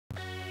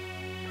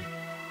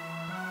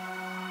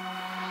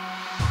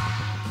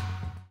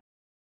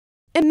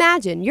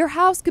Imagine your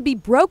house could be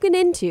broken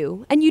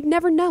into and you'd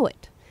never know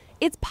it.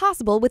 It's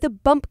possible with a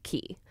bump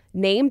key,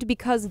 named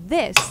because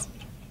this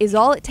is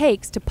all it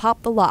takes to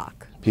pop the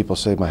lock. People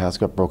say my house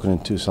got broken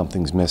into,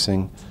 something's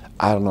missing.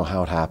 I don't know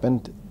how it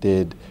happened.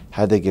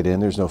 How'd they get in?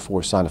 There's no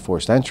sign of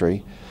forced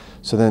entry.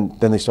 So then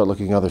they start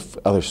looking at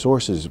other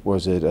sources.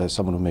 Was it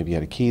someone who maybe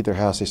had a key to their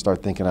house? They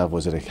start thinking of,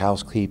 was it a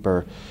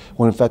housekeeper?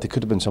 When in fact it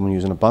could have been someone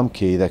using a bump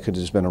key. That could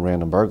have just been a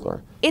random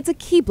burglar. It's a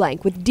key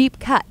blank with deep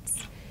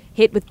cuts.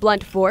 Hit with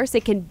blunt force,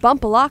 it can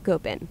bump a lock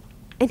open.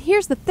 And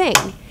here's the thing,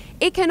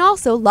 it can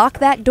also lock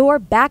that door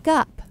back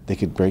up. They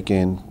could break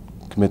in,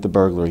 commit the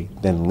burglary,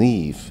 then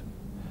leave,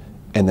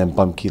 and then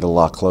bump key the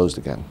lock closed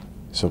again.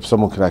 So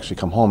someone could actually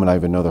come home and not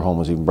even know their home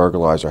was even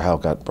burglarized or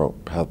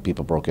how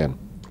people broke in.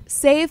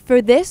 Save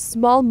for this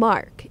small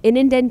mark, an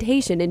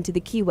indentation into the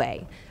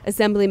keyway.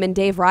 Assemblyman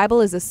Dave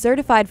Rible is a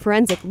certified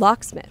forensic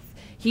locksmith.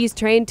 He's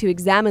trained to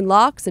examine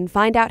locks and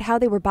find out how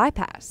they were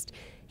bypassed.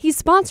 He's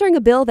sponsoring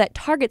a bill that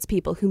targets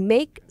people who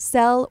make,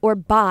 sell, or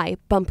buy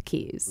bump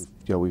keys.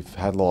 You know, we've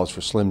had laws for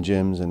Slim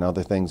Jims and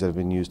other things that have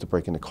been used to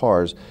break into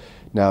cars.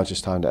 Now it's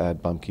just time to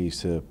add bump keys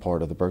to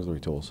part of the burglary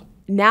tools.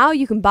 Now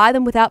you can buy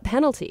them without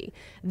penalty.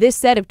 This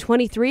set of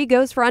 23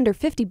 goes for under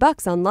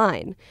 $50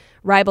 online.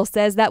 Rible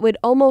says that would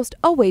almost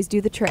always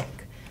do the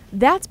trick.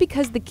 That's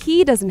because the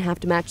key doesn't have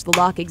to match the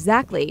lock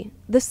exactly.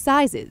 The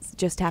sizes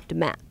just have to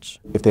match.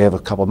 If they have a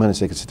couple minutes,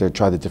 they can sit there and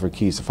try the different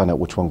keys to find out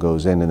which one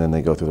goes in, and then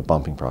they go through the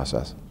bumping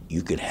process.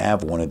 You could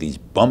have one of these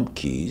bump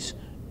keys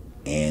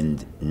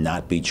and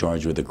not be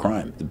charged with a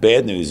crime. The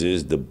bad news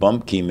is the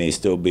bump key may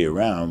still be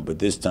around, but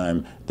this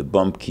time the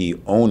bump key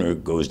owner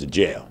goes to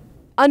jail.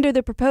 Under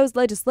the proposed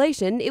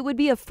legislation, it would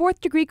be a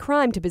fourth-degree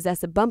crime to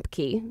possess a bump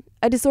key,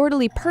 a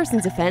disorderly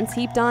persons offense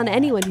heaped on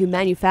anyone who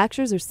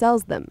manufactures or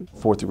sells them.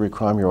 Fourth-degree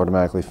crime, you're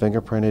automatically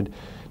fingerprinted.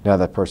 Now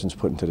that person's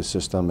put into the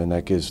system, and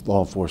that gives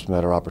law enforcement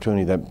better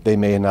opportunity that they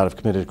may not have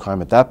committed a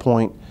crime at that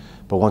point,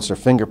 but once they're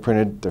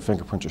fingerprinted, their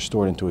fingerprints are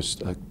stored into a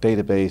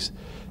database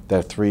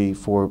that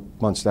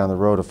 3-4 months down the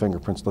road, a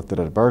fingerprint's looked at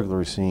a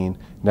burglary scene.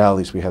 Now at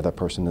least we have that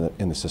person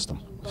in the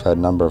system. I've had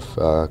a number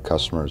of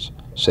customers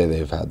say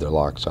they've had their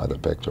locks either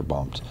picked or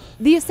bumped.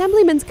 The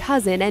Assemblyman's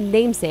cousin and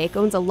namesake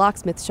owns a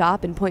locksmith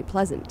shop in Point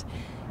Pleasant.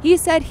 He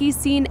said he's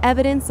seen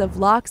evidence of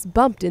locks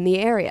bumped in the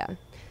area.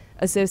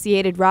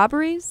 Associated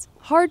robberies?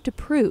 Hard to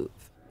prove.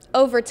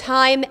 Over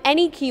time,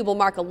 any key will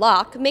mark a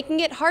lock, making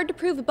it hard to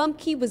prove a bump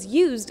key was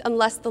used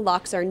unless the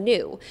locks are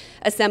new.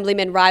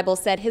 Assemblyman Rible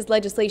said his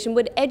legislation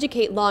would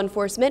educate law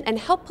enforcement and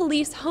help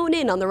police hone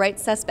in on the right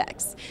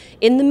suspects.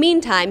 In the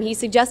meantime, he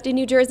suggested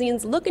New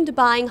Jerseyans look into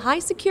buying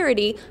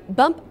high-security,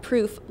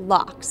 bump-proof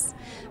locks.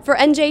 For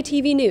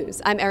NJTV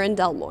News, I'm Erin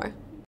Delmore.